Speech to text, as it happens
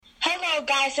Hello,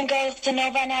 guys and girls, the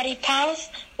Nova 90 Pounds.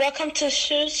 Welcome to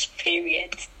Shoes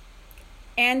Period.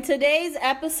 And today's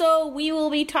episode, we will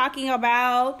be talking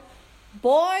about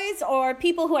boys or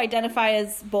people who identify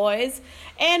as boys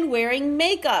and wearing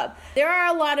makeup. There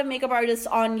are a lot of makeup artists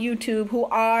on YouTube who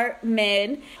are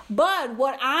men, but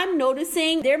what I'm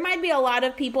noticing, there might be a lot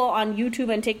of people on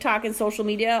YouTube and TikTok and social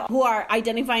media who are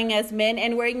identifying as men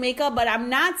and wearing makeup, but I'm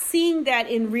not seeing that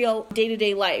in real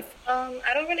day-to-day life.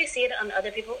 I don't really see it on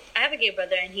other people. I have a gay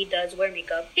brother and he does wear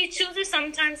makeup. He chooses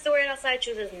sometimes to wear it outside,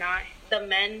 chooses not. The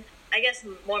men, I guess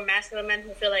more masculine men who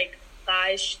feel like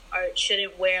guys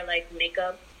shouldn't wear like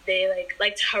makeup. They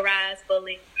like to harass,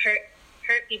 bully,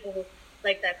 hurt people who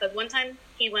like that. Because one time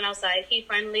he went outside, he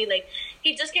finally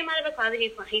he just came out of the closet.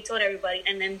 He told everybody,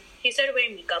 and then he started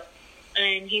wearing makeup,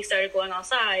 and he started going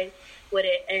outside with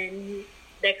it. And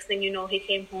next thing you know, he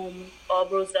came home all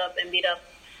bruised up and beat up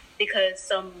because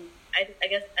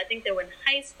I think they were in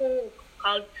high school,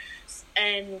 college,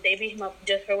 and they beat him up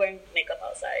just for wearing makeup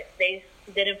outside. They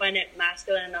didn't find it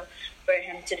masculine enough for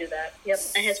him to do that. Yep.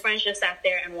 And his friends just sat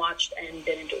there and watched and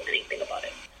didn't do anything about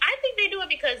it. I think they do it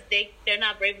because they're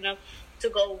not brave enough to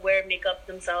go wear makeup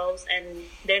themselves, and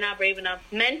they're not brave enough.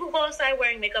 Men who go outside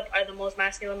wearing makeup are the most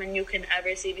masculine men you can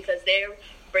ever see because they're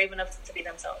brave enough to be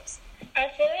themselves. I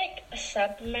feel like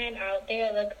some men out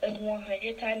there look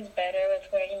 100 times better with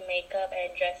wearing makeup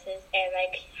and dresses and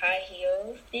high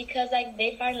heels because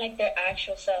they find their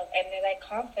actual self and they're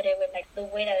confident with the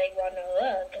way that they want to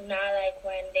look, not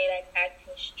when they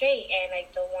acting straight and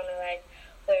don't want to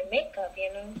wear makeup,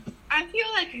 you know. I feel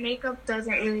like makeup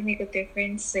doesn't really make a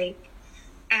difference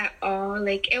at all.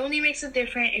 It only makes a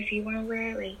difference if you want to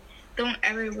wear don't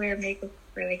ever wear makeup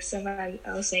for somebody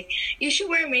else. You should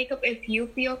wear makeup if you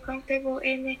feel comfortable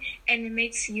in it and it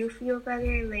makes you feel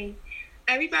better.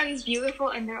 Everybody's beautiful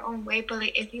in their own way, but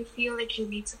if you feel you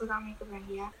need to put on makeup, then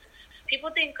yeah. People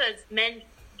think because men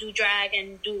do drag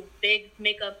and do big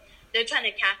makeup, they're trying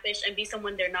to catfish and be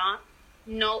someone they're not.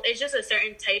 No, it's just a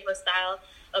certain type of style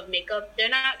of makeup. They're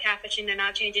not catfishing, they're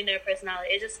not changing their personality.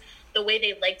 It's just the way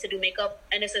they like to do makeup,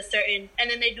 and it's and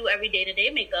then they do every day-to-day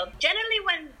makeup. Generally,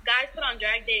 when guys put on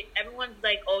drag, everyone's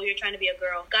like, oh, you're trying to be a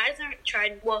girl.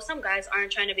 Some guys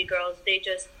aren't trying to be girls. They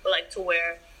just like to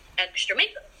wear extra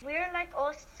makeup. We're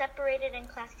all separated in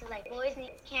classes. Boys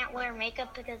can't wear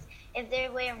makeup because if they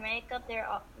wear makeup,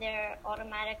 they're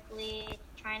automatically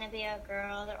trying to be a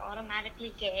girl. They're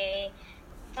automatically gay.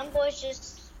 Some boys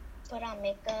just put on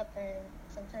makeup, and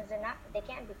sometimes they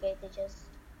can't be gay. They just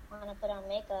want to put on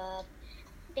makeup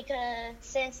because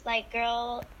since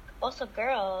girls,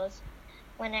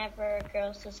 whenever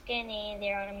girls too skinny,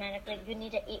 they're automatically you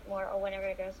need to eat more, or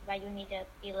whenever girls fat, you need to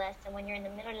eat less. And when you're in the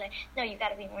middle, no, you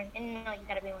gotta be more, and no, you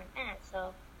gotta be more fat.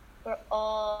 So we're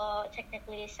all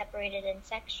technically separated in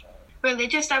sexually.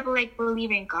 Religious people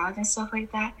believe in God and stuff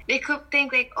like that. They could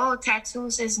think oh,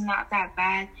 tattoos is not that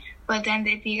bad, but then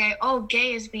they'd be oh,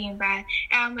 gay is being bad.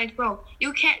 And I'm bro,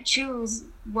 you can't choose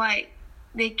what.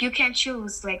 You can't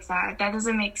choose that. That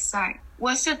doesn't make sense.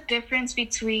 What's the difference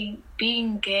between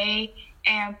being gay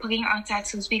and putting on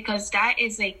tattoos? Because that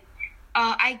is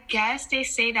I guess they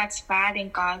say that's bad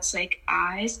in God's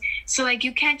eyes. So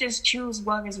you can't just choose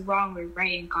what is wrong or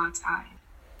right in God's eyes.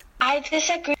 I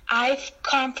disagree. I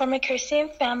come from a Christian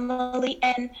family,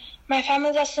 and my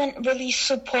family doesn't really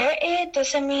support it.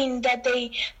 Doesn't mean that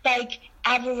they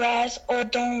abhorrence or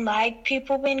don't like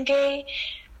people being gay.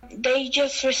 They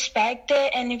just respect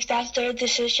it, and if that's their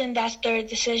decision, that's their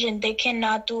decision. They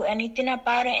cannot do anything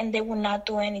about it, and they will not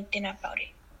do anything about it.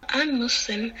 I'm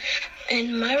Muslim.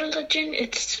 In my religion,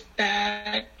 it's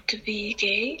bad to be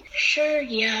gay. Sure,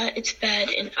 yeah, it's bad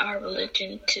in our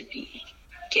religion to be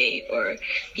gay or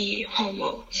be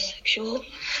homosexual.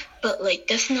 But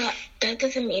that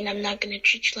doesn't mean I'm not gonna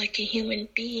treat you like a human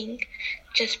being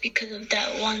just because of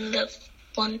that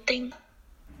one thing.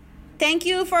 Thank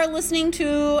you for listening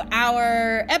to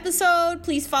our episode.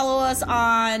 Please follow us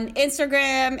on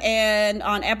Instagram and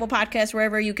on Apple Podcasts,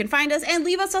 wherever you can find us, and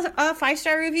leave us a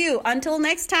 5-star review. Until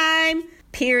next time,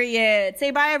 period.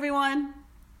 Say bye, everyone.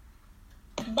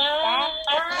 Bye.